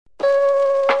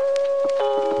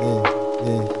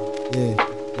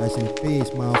Rest in peace,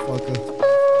 motherfucker.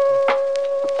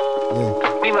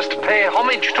 Yeah. We must pay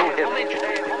homage to him.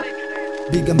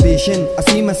 Big ambition, I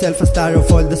see myself a star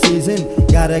of all the season.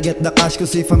 Gotta get the cash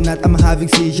cause if I'm not, I'm having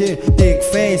seizure. Take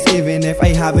face even if I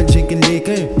haven't drinking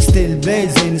liquor. Still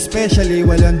blazing, especially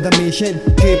while on the mission.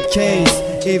 Keep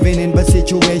chase, even in bad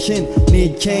situation.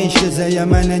 Need change cause I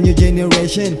am a new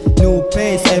generation. New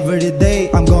pace every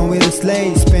day, I'm going with a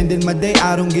sleigh. Spending my day,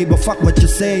 I don't give a fuck what you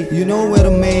say. You know where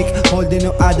to make, holding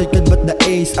no other kid but the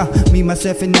ace. Me,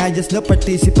 myself and I just the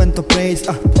participant to praise.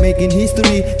 Making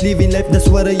history, living life, that's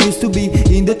what I used to be.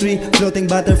 In the tree, floating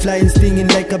butterfly and stinging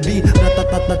like a bee.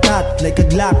 Rat-tat-tat-tat, like a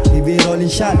Glock, leave it rolling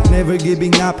shot. Never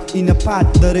giving up, in a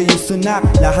pot that I used to knock.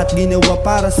 Lahat ginawa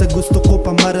para sa gusto ko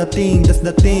pamarating. That's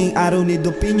the thing, I don't need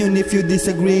opinion if you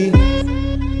disagree.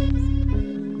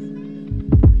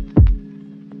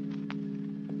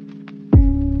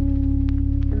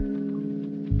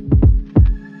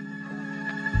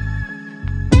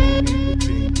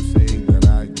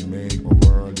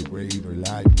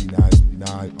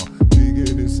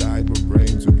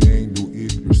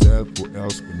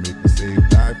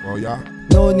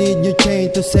 No need you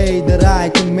change to say that I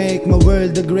can make my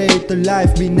world a greater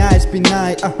life. Be nice, be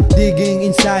nice. Digging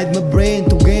inside my brain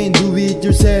to gain. Do it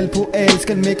yourself, who else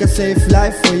can make a safe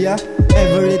life for ya?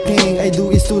 Everything I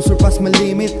do is to surpass my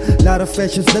limit. Lot of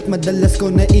fashions that madalas ko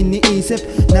na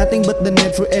iniisip. Nothing but the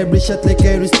net for every shot like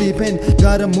Kerry Stephen.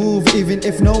 Gotta move even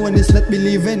if no one is not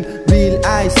believing. Real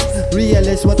eyes,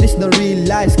 realize what is the real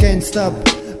lies. Can't stop,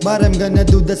 but I'm gonna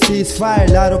do the ceasefire.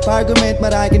 Lot of argument,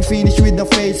 but I can finish with a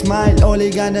face smile. All I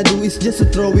gonna do is just to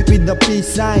throw it with the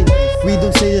peace sign. We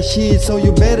don't say a shit, so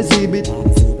you better zip it.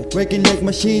 Working like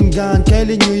machine gun,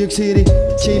 Kelly, New York City.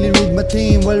 Chilling with my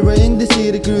team while we're in the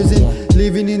city cruising.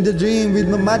 Living in the dream with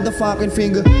my motherfucking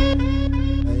finger.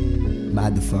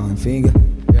 Motherfucking finger.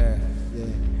 Yeah.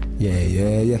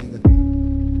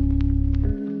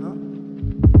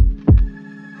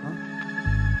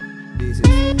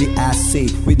 The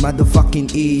AC with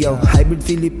motherfucking EO. Hybrid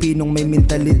Filipinong may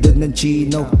mentalidad ng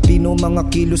Chino. Pino mga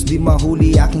kilos di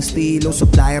mahuli aking stilo.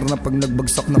 Supplier na pag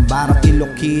nagbagsak ng bara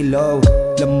kilo-kilo.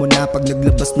 Alam mo na pag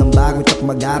naglabas ng bago tsak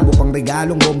magarbo. Pang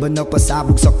regalong bomba na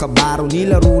pasabog sa kabaro.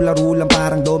 Nilaro-laro lang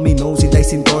parang domino. Si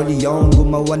Nip Corleone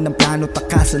gumawa ng plano,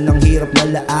 takasan ng hirap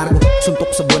na laargo. Suntok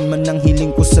sa buwan man ng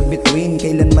hiling ko sa bituin.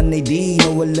 Kailanman ay di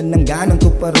nawalan ng ganang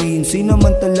tuparin.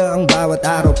 Sinamantala ang bawat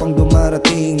araw pang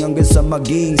dumarating. Hanggang sa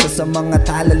maging sa mga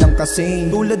tala lang kasing.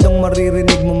 Tulad ang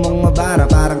maririnig mo mga bara,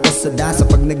 parang kasadasa.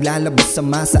 Pag naglalabas sa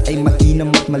masa ay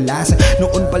mainam at malasa.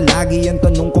 Noon palagi ang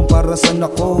tanong kung para saan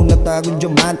ako. Natagong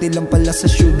diamante lang pala sa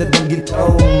syudad ng ginto.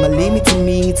 Malimit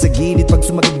sumingit sa gilid pag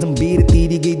sumagad ng birit.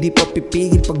 Tidigay di pa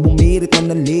pipigil pag bumirit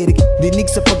na ng lirik.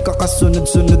 Dinig sa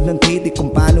pagkakasunod-sunod ng titik.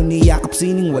 Kung paano niyakap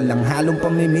sining walang halong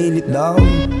pamimilit daw.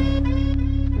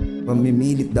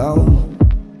 Pamimilit daw.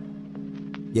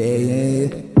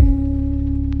 Yeah.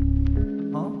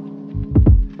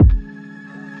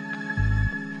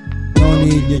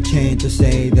 Need your chain to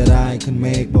say that I can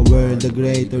make my world a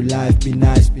greater life. Be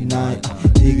nice, be nice.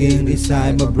 Digging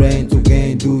inside my brain to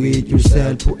gain. Do it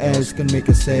yourself, who else can make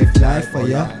a safe life for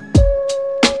ya?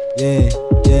 Yeah.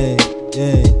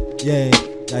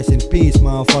 Rest in peace,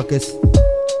 motherfuckers.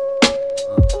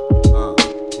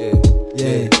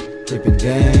 Yeah. Tripping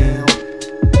gang.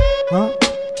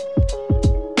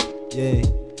 Yeah.